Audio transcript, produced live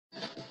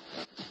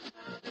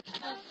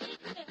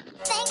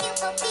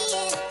Hey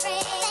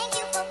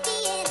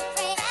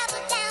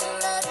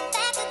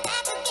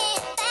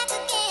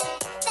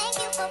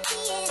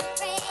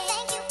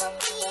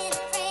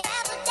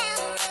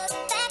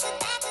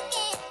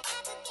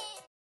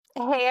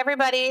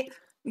everybody,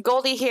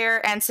 Goldie here,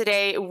 and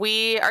today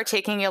we are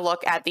taking a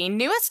look at the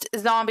newest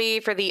zombie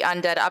for the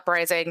Undead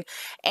Uprising,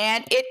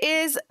 and it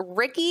is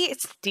Ricky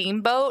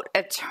Steamboat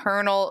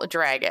Eternal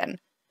Dragon.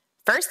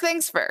 First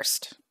things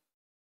first.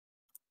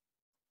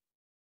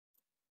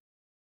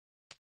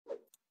 Can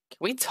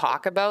we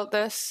talk about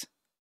this?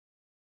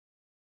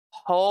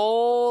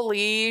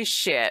 Holy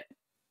shit.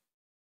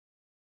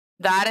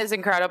 That is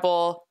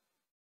incredible.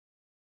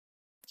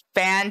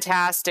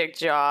 Fantastic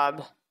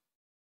job.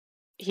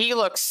 He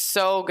looks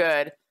so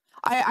good.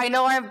 I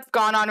know I've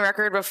gone on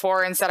record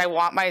before and said I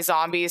want my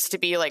zombies to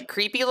be like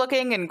creepy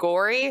looking and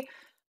gory.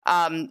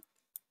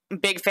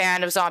 Big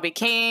fan of Zombie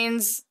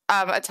Kane's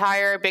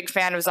attire, big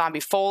fan of Zombie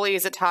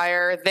Foley's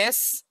attire.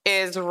 This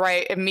is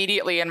right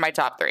immediately in my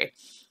top 3.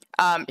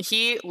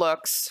 He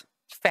looks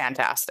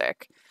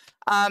fantastic.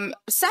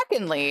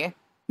 Secondly,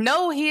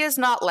 no, he is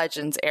not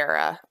Legends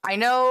era. I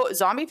know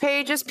Zombie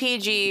Page is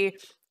PG,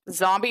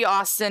 Zombie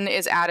Austin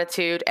is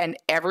Attitude, and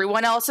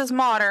everyone else is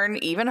modern,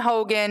 even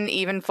Hogan,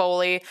 even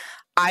Foley.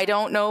 I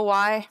don't know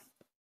why.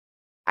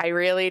 I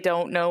really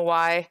don't know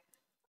why.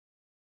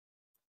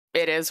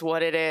 It is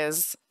what it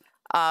is.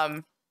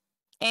 And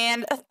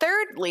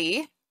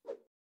thirdly,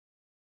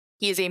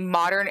 he is a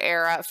modern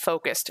era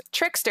focused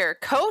trickster.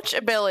 Coach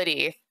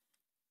ability.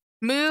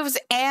 Moves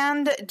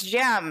and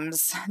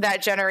gems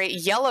that generate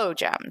yellow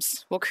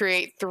gems will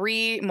create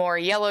 3 more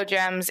yellow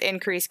gems,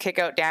 increase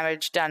kickout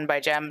damage done by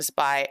gems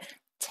by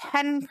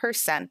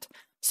 10%.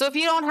 So if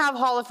you don't have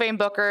Hall of Fame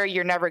Booker,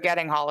 you're never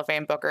getting Hall of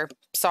Fame Booker.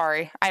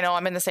 Sorry, I know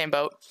I'm in the same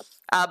boat.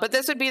 But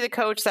this would be the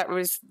coach that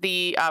was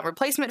the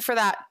replacement for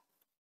that,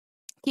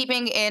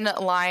 keeping in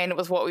line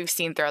with what we've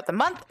seen throughout the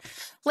month.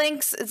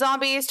 Links,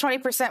 zombies,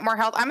 20% more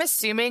health. I'm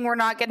assuming we're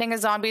not getting a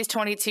zombies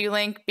 22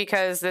 link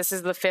because this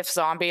is the 5th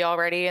zombie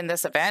already in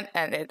this event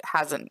and it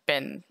hasn't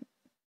been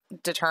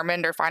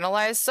determined or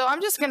finalized. So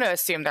I'm just going to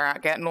assume they're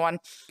not getting one.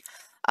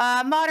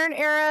 Modern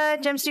era,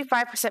 gems do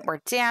 5% more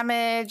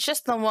damage.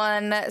 Just the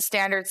one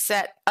standard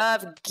set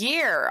of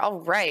gear. All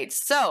right,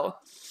 so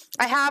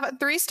I have a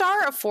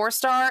 3-star, a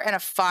 4-star, and a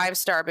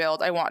 5-star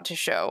build I want to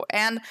show.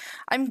 And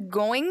I'm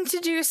going to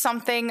do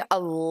something a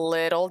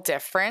little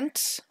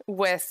different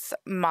with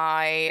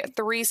my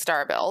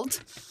 3-star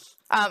build.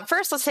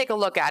 First, let's take a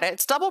look at it.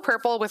 It's double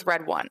purple with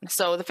red 1.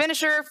 So the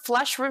finisher,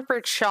 Flesh Ripper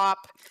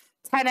Chop,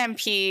 10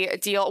 MP,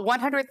 deal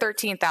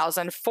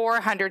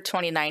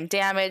 113,429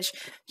 damage.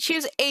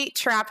 Choose 8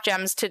 trap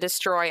gems to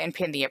destroy and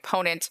pin the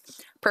opponent.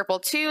 Purple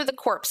 2, the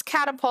Corpse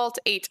Catapult,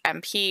 8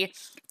 MP,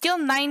 deal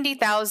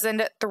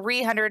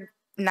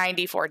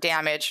 90,394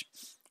 damage.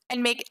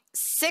 And make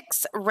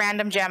 6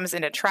 random gems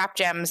into trap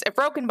gems. If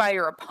broken by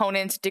your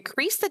opponent,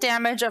 decrease the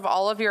damage of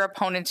all of your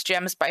opponent's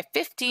gems by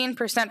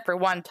 15% for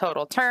 1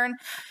 total turn.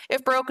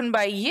 If broken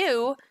by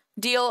you,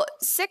 deal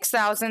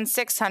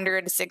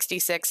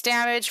 6,666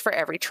 damage for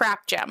every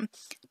trap gem.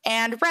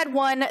 And red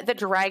 1, the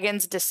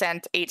Dragon's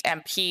Descent, 8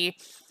 MP,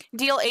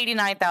 deal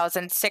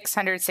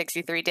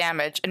 89,663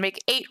 damage and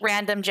make 8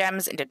 random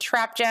gems into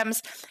trap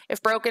gems.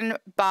 If broken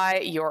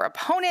by your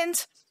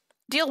opponent,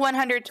 deal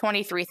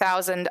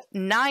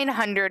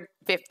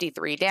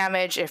 123,953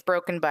 damage. If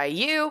broken by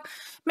you,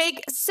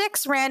 make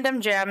 6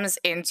 random gems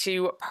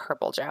into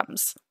purple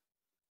gems.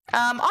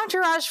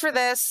 Entourage for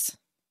this.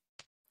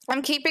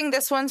 I'm keeping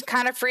this one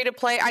kind of free to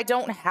play. I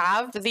don't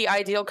have the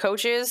ideal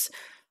coaches.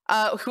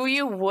 Who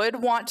you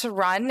would want to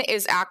run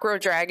is Acro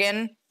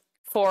Dragon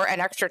for an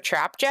extra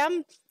trap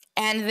gem,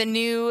 and the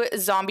new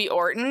Zombie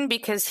Orton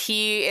because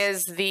he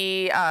is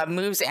the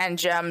moves and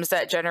gems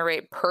that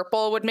generate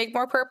purple would make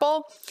more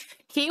purple.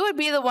 He would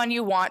be the one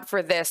you want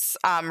for this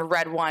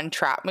red 1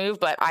 trap move,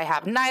 but I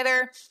have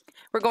neither.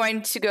 We're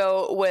going to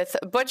go with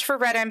Butch for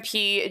red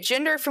MP,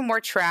 Jinder for more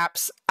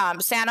traps,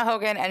 Santa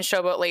Hogan and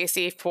Showboat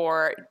Lacey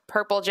for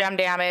purple gem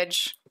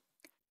damage.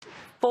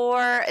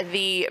 For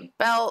the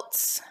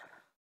belts,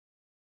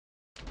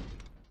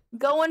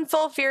 going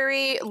full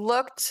fury,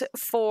 looked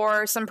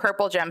for some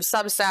purple gem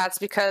substats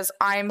because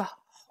I'm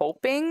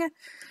hoping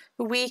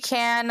we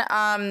can,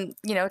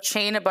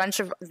 chain a bunch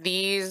of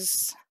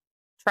these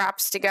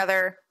traps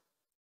together.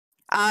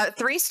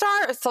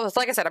 3-star, so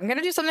like I said, I'm going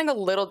to do something a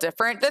little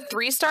different. The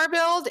 3-star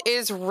build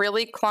is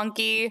really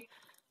clunky.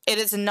 It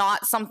is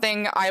not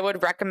something I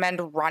would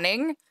recommend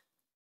running,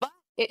 but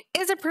it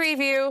is a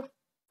preview,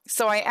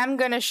 so I am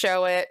going to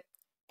show it.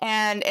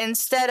 And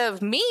instead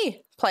of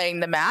me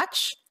playing the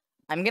match,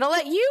 I'm going to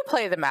let you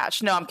play the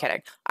match. No, I'm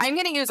kidding. I'm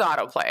going to use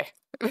autoplay.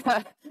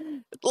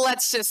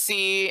 Let's just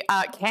see.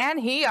 Can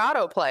he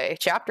autoplay?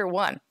 Chapter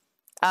 1.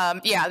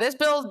 Yeah, this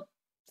build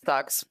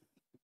sucks.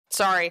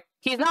 Sorry.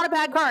 He's not a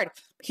bad card.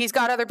 He's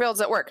got other builds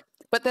that work.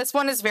 But this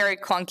one is very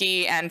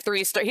clunky and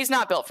 3-star. He's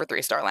not built for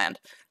 3-star land.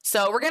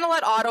 So we're going to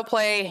let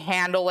autoplay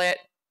handle it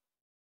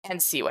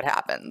and see what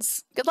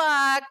happens. Good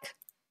luck.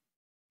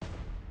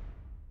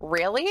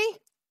 Really?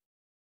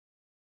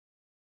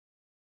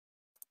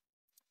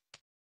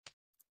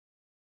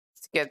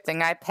 Good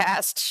thing I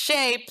passed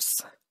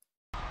shapes.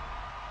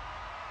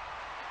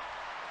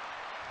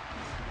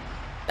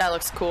 That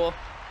looks cool.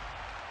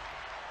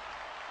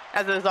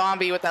 As a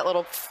zombie with that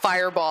little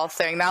fireball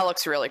thing, that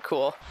looks really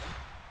cool.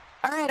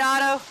 All right,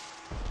 Otto.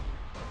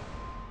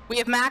 We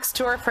have maxed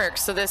tour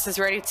perks, so this is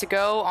ready to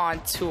go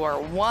on tour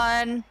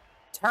 1.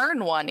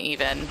 Turn 1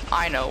 even.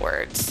 I know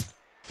words.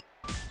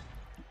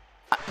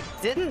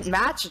 Didn't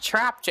match a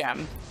trap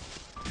gem.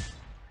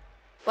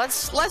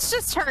 Let's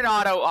just turn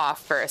Otto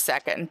off for a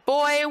second.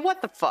 Boy,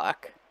 what the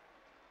fuck?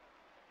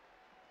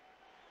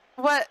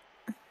 What?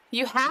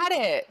 You had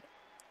it.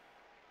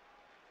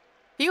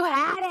 You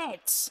had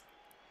it.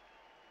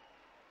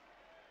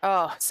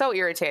 Oh, so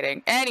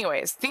irritating.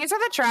 Anyways, these are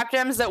the trap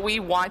gems that we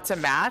want to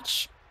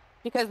match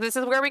because this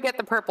is where we get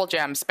the purple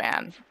gem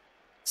span.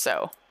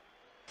 So.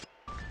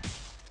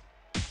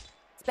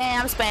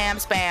 Spam,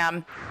 spam,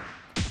 spam.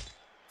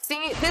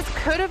 See, this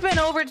could have been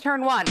over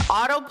turn 1.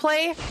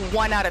 Autoplay,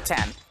 1 out of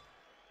 10.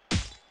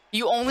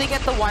 You only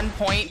get the 1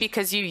 point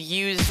because you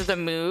used the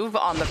move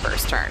on the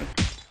first turn.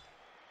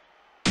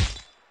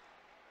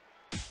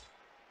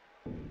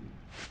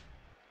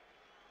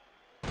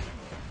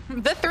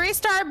 The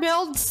 3-star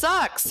build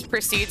sucks.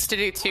 Proceeds to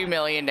do 2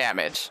 million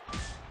damage.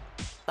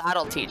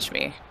 That'll teach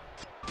me.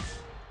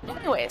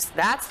 Anyways,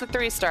 that's the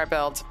 3-star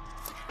build.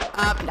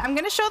 I'm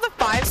going to show the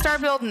 5-star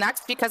build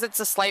next because it's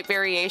a slight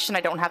variation.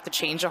 I don't have to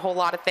change a whole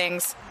lot of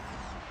things.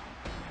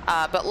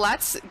 But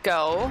let's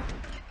go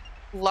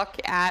look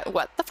at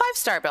what the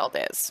 5-star build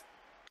is.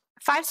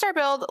 5-star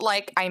build,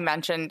 like I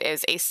mentioned,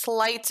 is a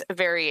slight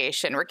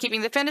variation. We're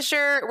keeping the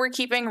finisher, we're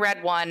keeping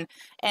red 1,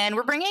 and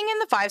we're bringing in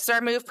the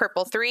 5-star move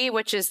purple 3,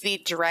 which is the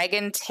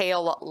Dragon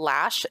Tail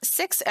Lash,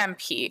 6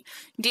 MP.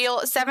 Deal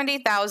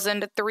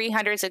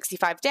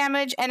 70,365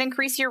 damage and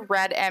increase your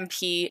red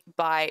MP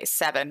by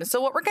 7.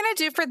 So what we're going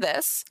to do for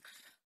this,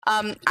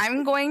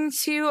 I'm going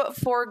to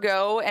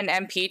forego an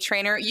MP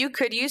trainer. You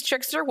could use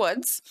Trickster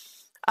Woods,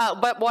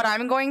 but what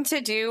I'm going to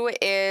do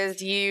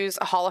is use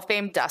a Hall of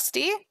Fame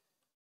Dusty.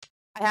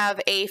 I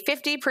have a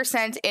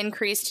 50%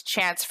 increased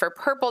chance for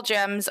purple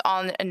gems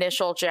on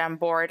initial gem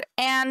board,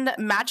 and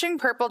matching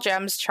purple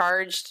gems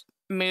charged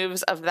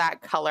moves of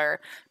that color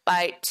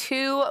by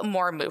 2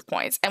 more move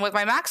points. And with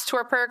my max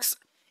tour perks,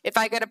 if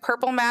I get a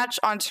purple match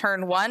on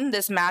turn 1,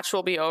 this match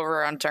will be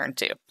over on turn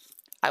 2.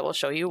 I will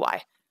show you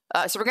why.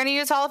 So we're going to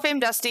use Hall of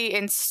Fame Dusty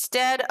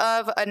instead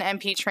of an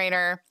MP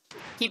trainer,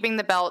 keeping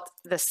the belt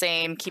the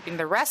same, keeping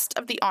the rest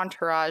of the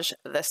entourage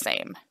the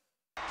same.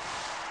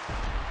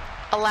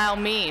 Allow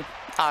me.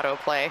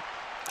 Autoplay.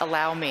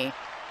 Allow me.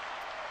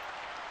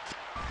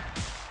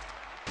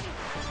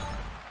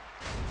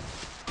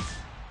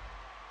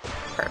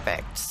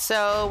 Perfect.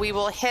 So we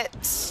will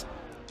hit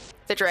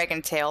the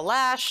Dragon Tail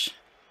Lash.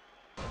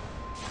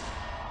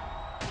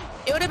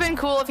 It would have been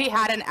cool if he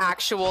had an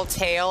actual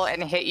tail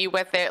and hit you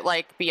with it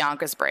like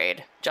Bianca's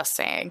braid. Just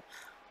saying.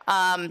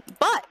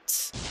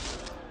 But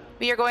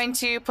we are going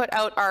to put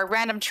out our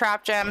random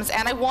trap gems,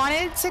 and I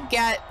wanted to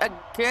get a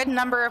good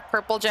number of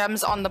purple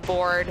gems on the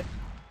board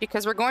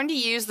because we're going to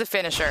use the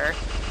finisher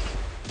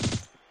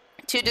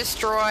to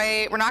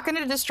destroy. We're not going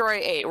to destroy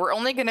 8. We're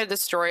only going to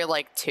destroy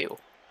like 2.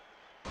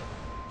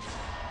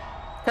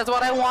 Because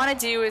what I want to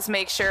do is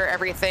make sure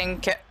everything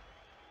can...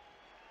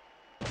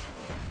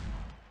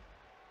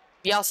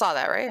 Y'all saw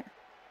that, right?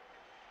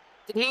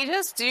 Did he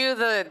just do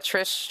the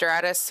Trish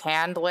Stratus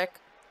hand lick?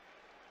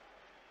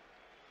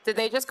 Did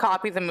they just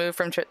copy the move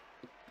from Trish?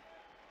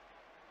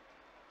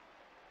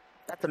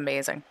 That's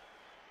amazing.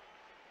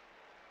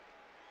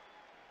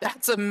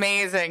 That's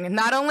amazing.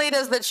 Not only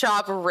does the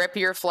chop rip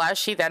your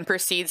flesh, he then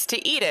proceeds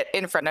to eat it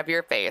in front of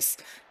your face.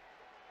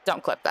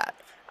 Don't clip that.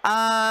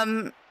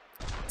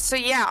 So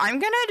yeah, I'm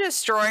gonna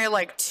destroy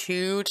like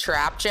 2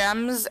 trap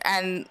gems,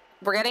 and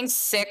we're getting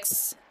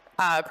 6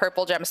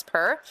 purple gems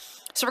per.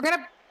 So we're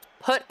gonna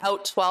put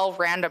out 12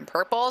 random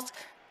purples.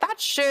 That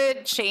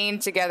should chain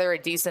together a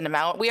decent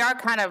amount. We are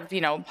kind of,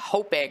 you know,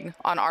 hoping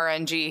on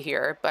RNG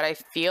here, but I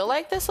feel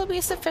like this will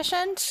be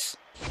sufficient.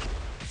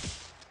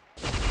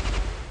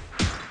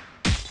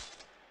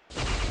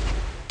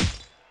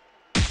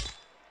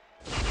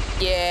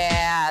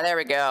 Yeah, there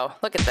we go.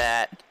 Look at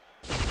that.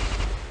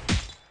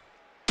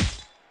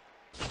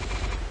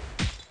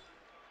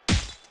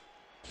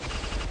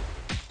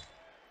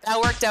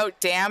 That worked out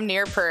damn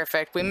near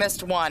perfect. We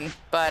missed 1,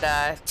 but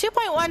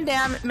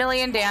 2.1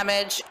 million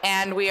damage,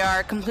 and we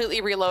are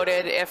completely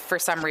reloaded if for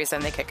some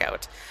reason they kick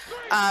out.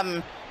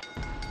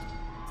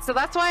 So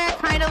that's why I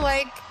kind of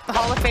like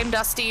Hall of Fame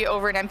Dusty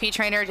over an MP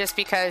trainer, just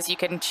because you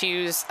can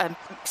choose a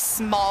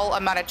small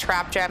amount of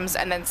trap gems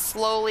and then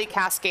slowly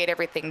cascade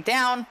everything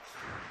down.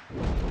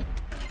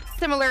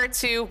 Similar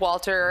to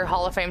Walter,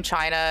 Hall of Fame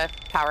China,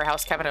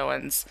 Powerhouse Kevin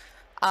Owens.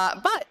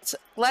 But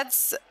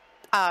let's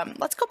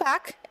go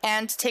back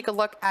and take a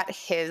look at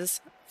his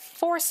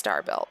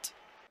 4-star build.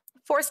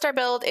 4-star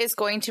build is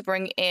going to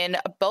bring in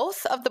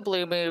both of the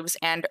blue moves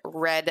and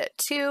red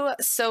 2.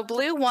 So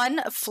blue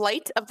 1,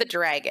 Flight of the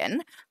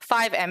Dragon,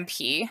 5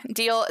 MP,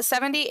 deal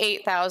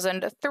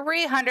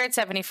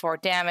 78,374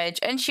 damage,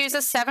 and choose a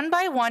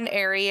 7x1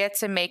 area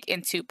to make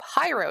into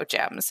pyro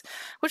gems,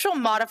 which will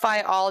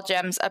modify all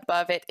gems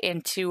above it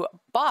into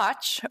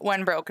botch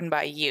when broken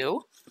by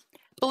you.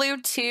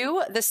 Blue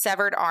 2, the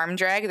Severed Arm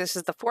Drag. This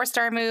is the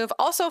 4-star move.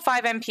 Also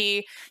 5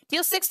 MP.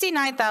 Deal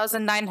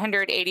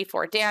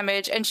 69,984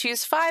 damage and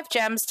choose 5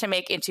 gems to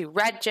make into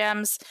red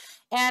gems.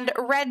 And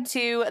red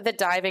 2, the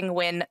Diving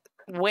Wing.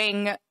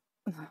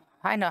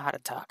 I know how to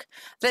talk.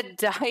 The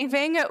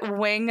Diving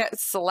Wing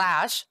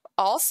Slash.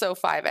 Also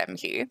 5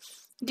 MP.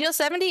 Deal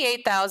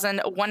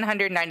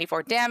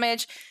 78,194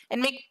 damage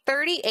and make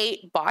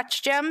 38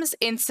 botch gems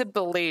into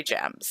blue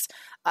gems.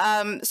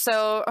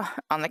 So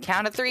on the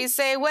count of 3,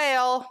 say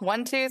whale.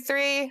 1, 2,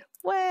 3,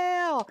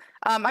 whale.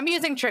 I'm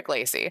using Trick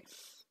Lacey.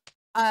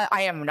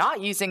 I am not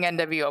using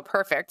NWO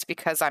Perfect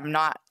because I'm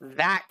not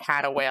that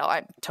kind of whale.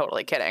 I'm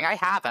totally kidding. I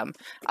have him.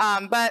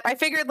 But I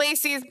figured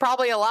Lacey is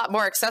probably a lot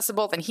more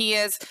accessible than he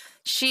is.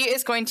 She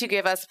is going to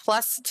give us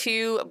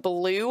 +2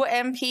 blue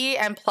MP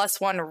and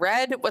 +1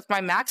 red. With my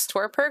max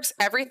tour perks,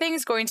 everything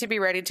is going to be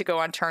ready to go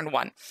on turn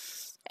 1.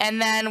 And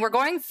then we're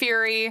going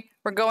Fury,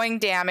 we're going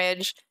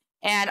damage,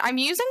 and I'm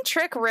using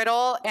Trick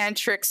Riddle and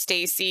Trick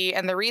Stacy,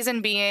 and the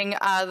reason being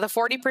the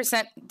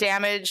 40%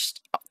 damage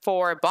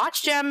for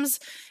botch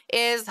gems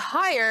is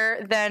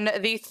higher than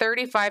the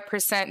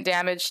 35%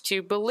 damage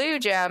to blue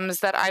gems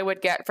that I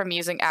would get from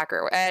using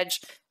Acro Edge,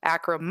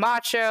 Acro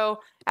Macho,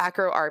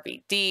 Acro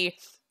RBD.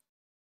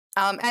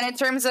 And in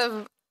terms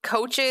of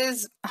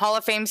coaches, Hall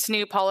of Fame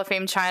Snoop, Hall of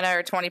Fame China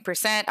are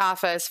 20%,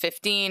 Alpha is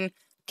 15%,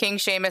 King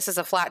Sheamus is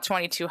a flat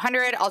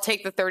 2,200. I'll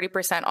take the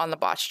 30% on the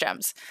botch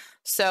gems.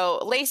 So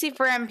Lacey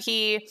for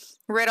MP,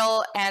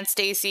 Riddle and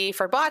Stacy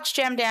for botch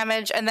gem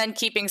damage, and then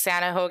keeping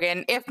Santa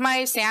Hogan. If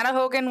my Santa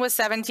Hogan was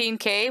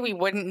 17k, we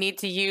wouldn't need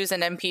to use an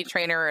MP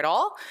trainer at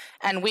all,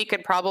 and we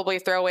could probably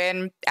throw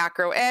in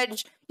Acro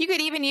Edge. You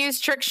could even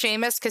use Trick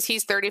Sheamus because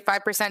he's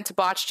 35% to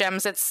botch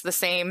gems. It's the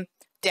same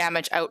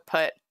damage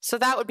output, so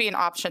that would be an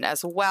option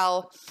as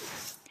well.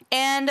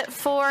 And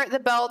for the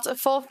belt of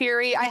Full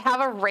Fury, I have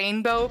a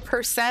rainbow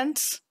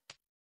percent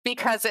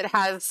because it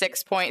has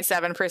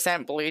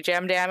 6.7% blue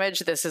gem damage.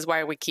 This is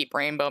why we keep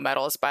rainbow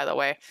medals, by the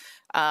way.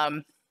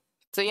 So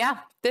yeah,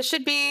 this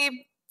should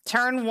be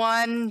turn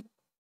 1,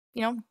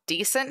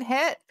 decent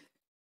hit.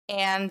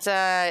 And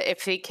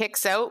if he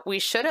kicks out, we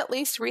should at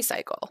least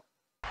recycle.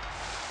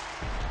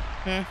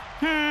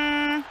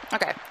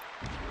 Okay.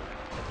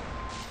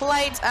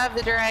 Flight of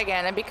the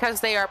Dragon. And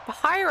because they are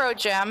pyro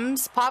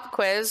gems, pop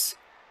quiz,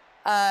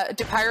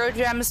 do pyro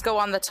gems go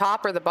on the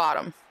top or the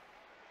bottom?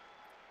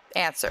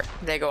 Answer.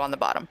 They go on the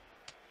bottom.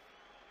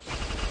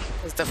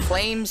 As the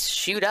flames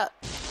shoot up.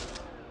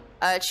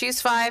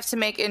 Choose 5 to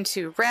make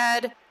into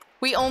red.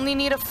 We only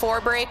need a 4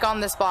 break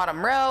on this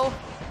bottom row.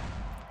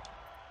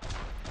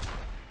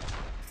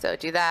 So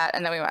do that,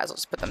 and then we might as well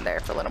just put them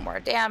there for a little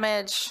more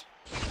damage.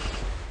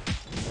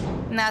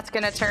 And that's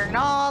going to turn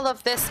all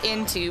of this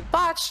into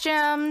botch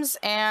gems.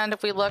 And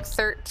if we look,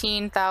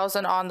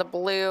 13,000 on the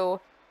blue,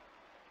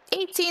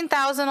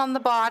 18,000 on the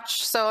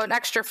botch, so an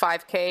extra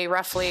 5k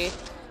roughly.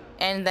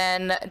 And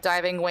then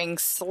Diving Wing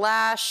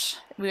Slash.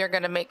 We are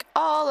going to make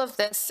all of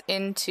this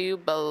into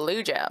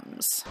blue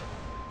gems.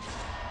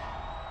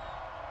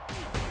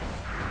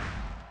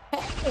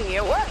 Hey,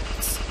 it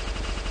worked!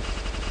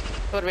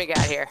 What do we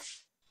got here?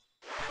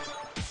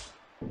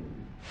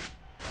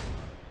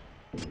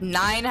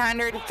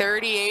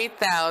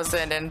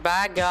 938,000, and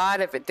by God,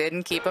 if it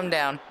didn't keep them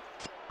down.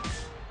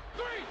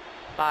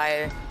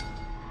 By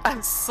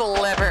a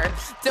sliver.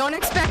 Don't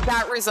expect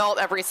that result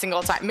every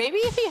single time. Maybe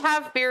if you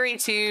have Fury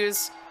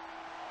 2s,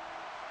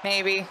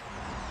 maybe.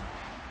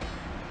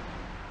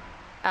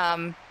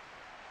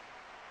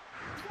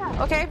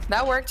 Okay,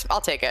 that worked.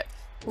 I'll take it.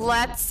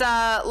 Let's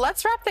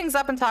wrap things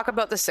up and talk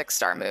about the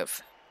 6-star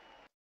move.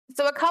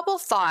 So a couple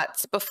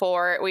thoughts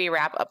before we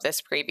wrap up this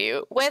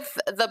preview. With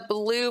the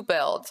blue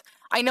build,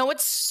 I know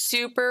it's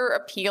super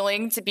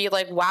appealing to be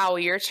like, wow,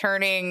 you're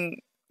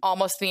turning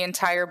almost the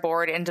entire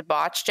board into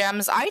botch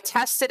gems. I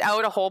tested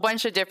out a whole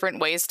bunch of different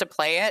ways to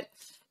play it,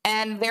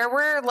 and there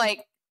were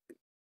like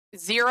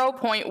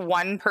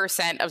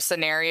 0.1% of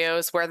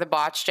scenarios where the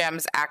botch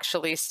gems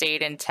actually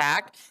stayed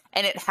intact,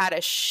 and it had a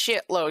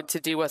shitload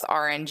to do with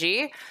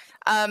RNG.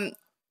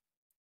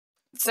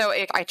 So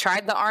I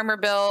tried the armor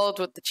build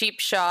with the cheap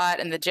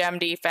shot and the gem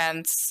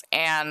defense,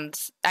 and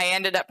I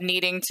ended up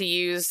needing to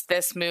use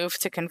this move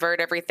to convert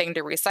everything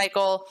to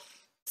recycle.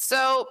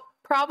 So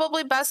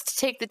probably best to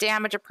take the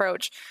damage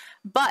approach.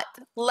 But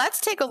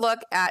let's take a look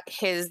at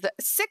his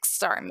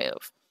 6-star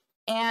move.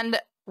 And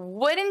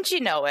wouldn't you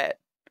know it,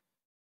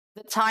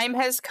 the time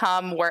has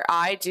come where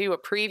I do a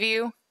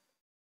preview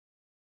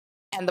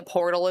and the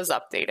portal is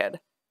updated.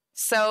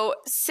 So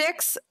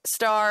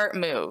 6-star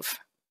move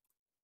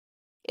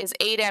is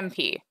 8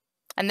 MP.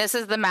 And this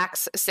is the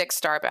max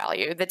 6-star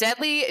value. The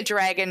Deadly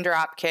Dragon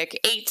Dropkick,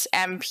 8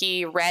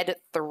 MP, red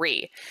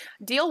 3.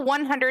 Deal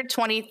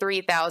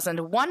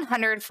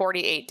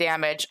 123,148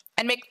 damage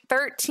and make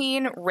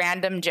 13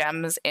 random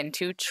gems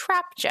into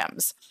trap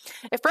gems.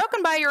 If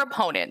broken by your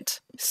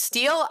opponent,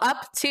 steal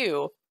up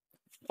to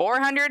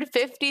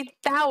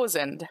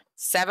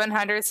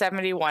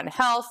 450,771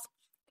 health.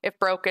 If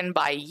broken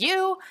by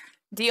you,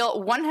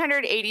 deal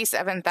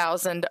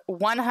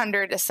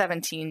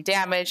 187,117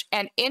 damage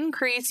and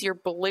increase your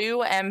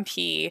blue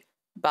MP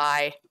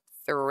by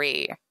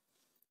 3.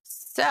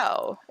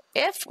 So,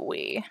 if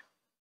we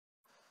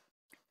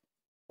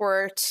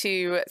were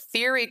to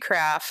theory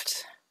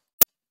craft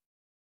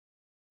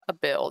a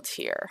build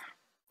here,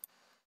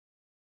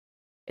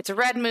 it's a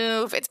red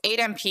move, it's 8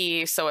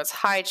 MP, so it's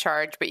high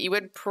charge, but you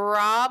would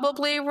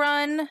probably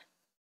run...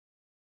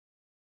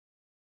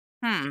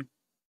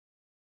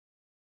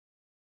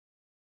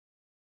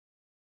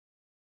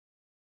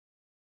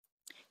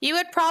 You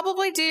would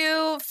probably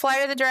do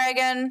Flight of the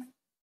Dragon.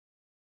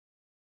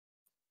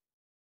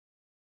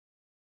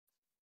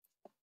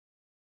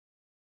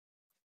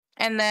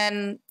 And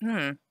then,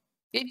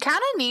 you'd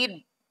kind of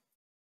need...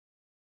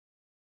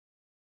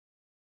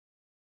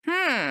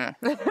 I'm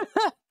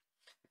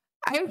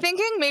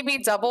thinking maybe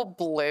double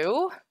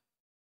blue.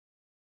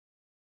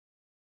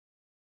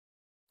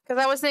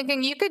 Because I was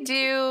thinking you could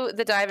do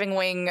the Diving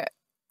Wing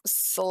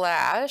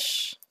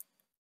slash...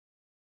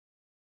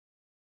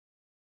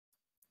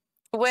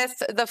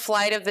 with the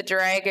Flight of the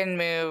Dragon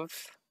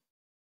move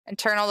and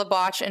turn all the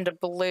botch into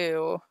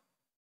blue.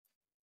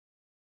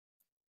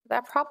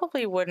 That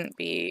probably wouldn't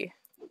be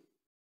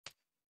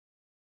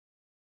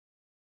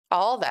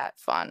all that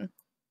fun.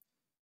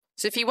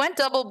 So if you went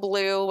double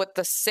blue with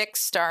the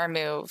 6-star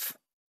move...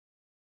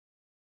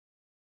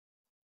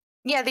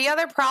 Yeah, the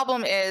other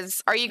problem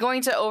is, are you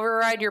going to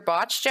override your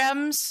botch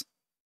gems?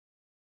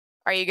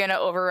 Are you going to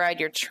override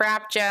your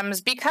trap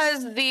gems?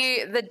 Because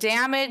the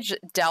damage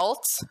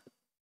dealt...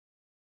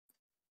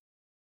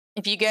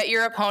 if you get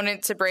your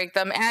opponent to break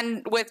them,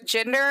 and with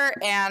Jinder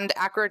and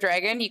Acro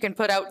Dragon, you can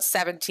put out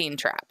 17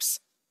 traps.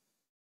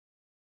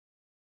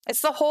 It's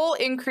the whole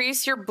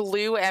increase your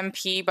blue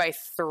MP by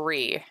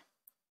 3.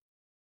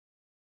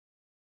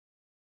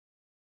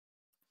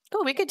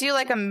 Oh, we could do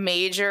like a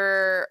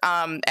major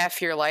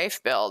F your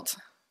life build.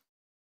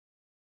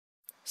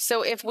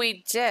 So if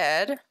we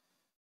did,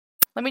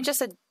 let me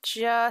just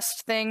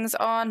adjust things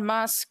on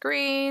my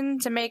screen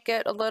to make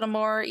it a little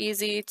more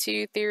easy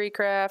to theory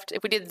craft.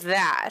 If we did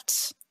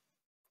that.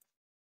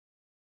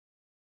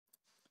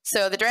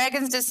 So the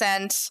Dragon's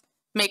Descent,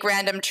 make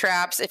random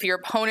traps. If your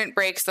opponent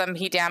breaks them,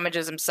 he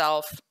damages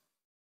himself.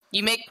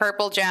 You make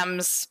purple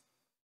gems.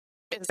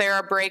 Is there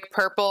a break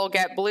purple,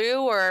 get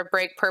blue, or a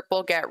break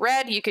purple, get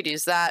red? You could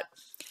use that.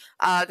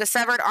 The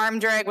Severed Arm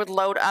Drag would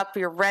load up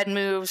your red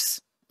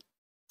moves.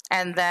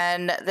 And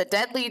then the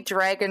Deadly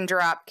Dragon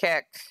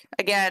Dropkick.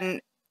 Again,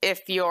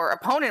 if your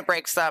opponent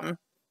breaks them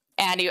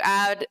and you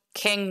add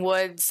King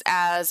Woods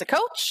as a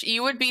coach,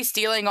 you would be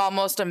stealing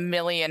almost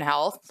 1,000,000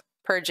 health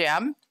per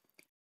gem.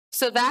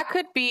 So that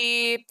could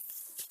be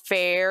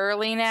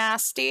fairly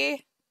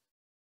nasty.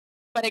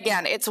 But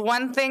again, it's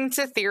one thing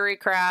to theory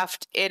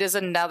craft. It is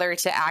another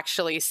to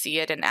actually see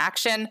it in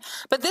action.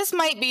 But this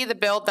might be the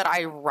build that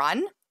I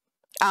run.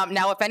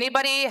 Now, if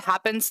anybody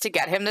happens to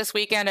get him this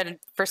weekend and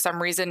for some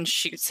reason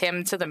shoots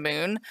him to the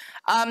moon,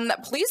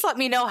 please let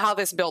me know how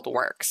this build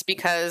works,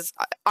 because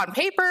on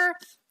paper,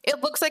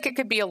 it looks like it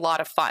could be a lot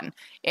of fun.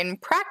 In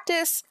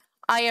practice,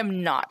 I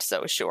am not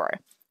so sure.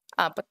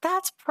 But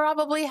that's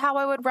probably how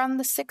I would run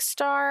the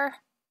 6-star.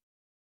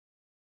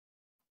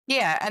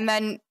 Yeah, and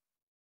then,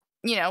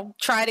 you know,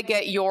 try to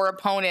get your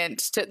opponent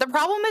to... The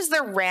problem is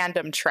they're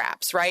random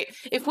traps, right?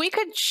 If we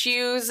could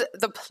choose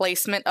the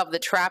placement of the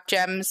trap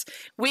gems,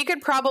 we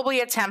could probably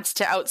attempt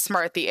to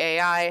outsmart the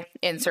AI,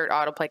 insert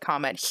autoplay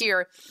comment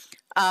here,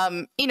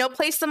 you know,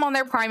 place them on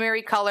their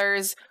primary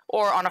colors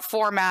or on a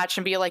 4 match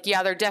and be like,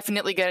 yeah, they're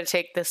definitely going to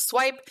take this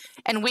swipe,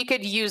 and we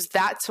could use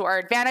that to our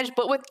advantage.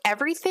 But with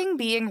everything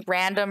being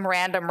random,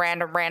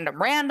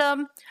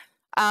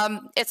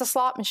 it's a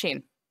slot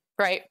machine,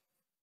 right?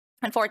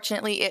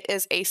 Unfortunately, it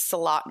is a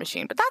slot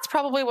machine, but that's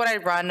probably what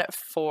I'd run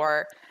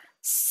for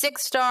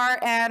 6-star.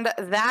 And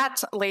that,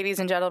 ladies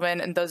and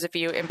gentlemen, and those of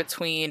you in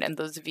between, and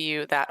those of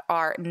you that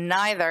are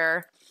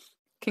neither,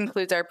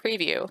 concludes our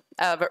preview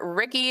of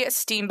Ricky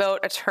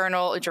Steamboat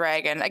Eternal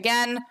Dragon.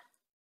 Again,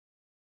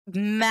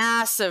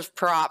 massive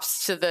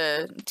props to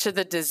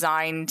the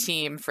design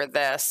team for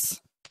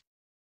this.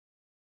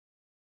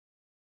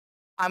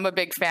 I'm a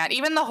big fan.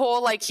 Even the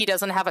whole, like, he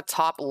doesn't have a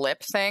top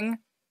lip thing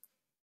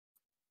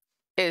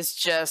is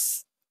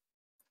just...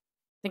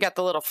 You got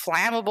the little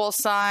flammable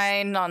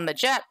sign on the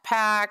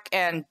jetpack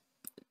and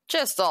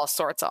just all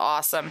sorts of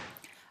awesome.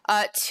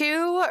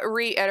 To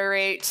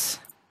reiterate,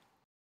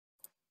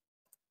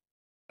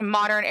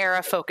 modern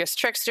era focused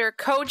trickster.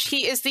 Coach,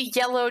 he is the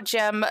yellow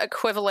gem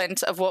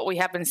equivalent of what we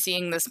have been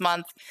seeing this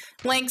month.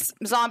 Links,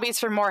 zombies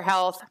for more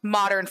health,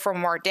 modern for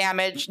more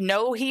damage.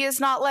 No, he is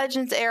not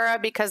Legends era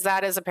because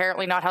that is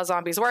apparently not how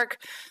zombies work.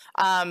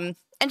 And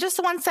just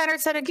the one standard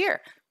set of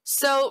gear.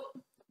 So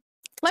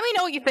let me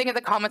know what you think in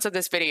the comments of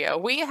this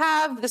video.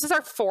 This is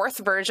our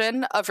 4th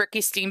version of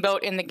Ricky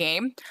Steamboat in the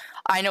game.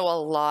 I know a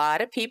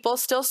lot of people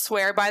still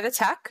swear by the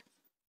tech,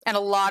 and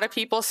a lot of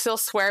people still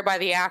swear by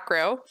the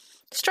acro.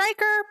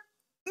 Striker,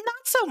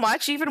 not so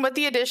much, even with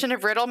the addition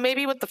of Riddle,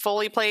 maybe with the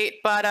Foley plate,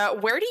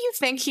 but where do you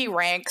think he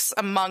ranks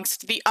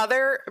amongst the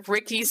other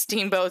Ricky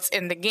Steamboats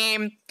in the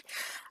game?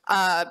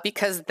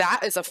 Because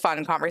that is a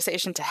fun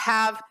conversation to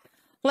have.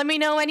 Let me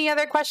know any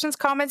other questions,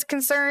 comments,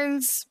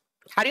 concerns.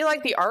 How do you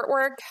like the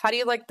artwork? How do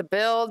you like the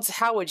builds?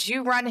 How would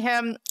you run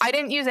him? I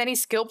didn't use any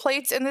skill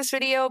plates in this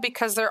video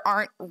because there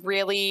aren't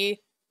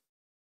really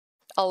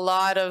a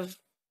lot of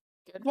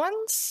good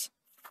ones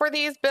for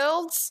these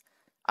builds.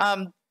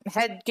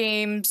 Head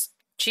games,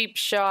 cheap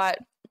shot.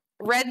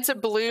 Red to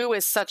blue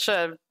is such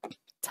a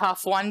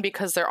tough one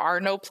because there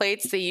are no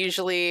plates.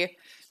 The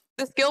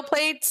skill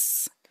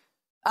plates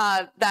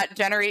that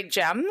generate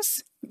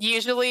gems.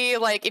 Usually,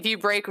 like, if you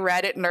break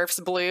red, it nerfs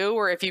blue,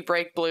 or if you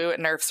break blue, it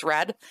nerfs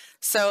red.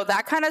 So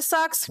that kind of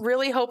sucks.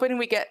 Really hoping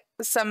we get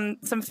some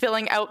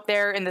filling out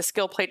there in the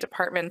skill plate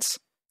department.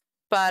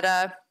 But,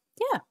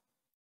 yeah.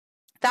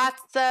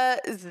 That's the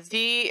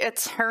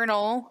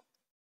Eternal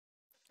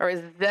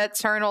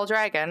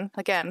Dragon.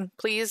 Again,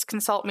 please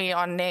consult me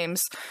on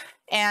names.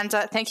 And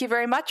thank you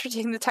very much for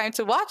taking the time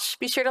to watch.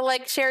 Be sure to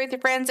like, share with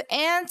your friends,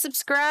 and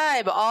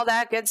subscribe. All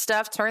that good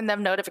stuff. Turn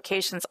them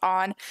notifications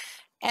on.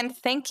 And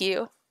thank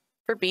you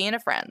for being a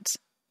friend.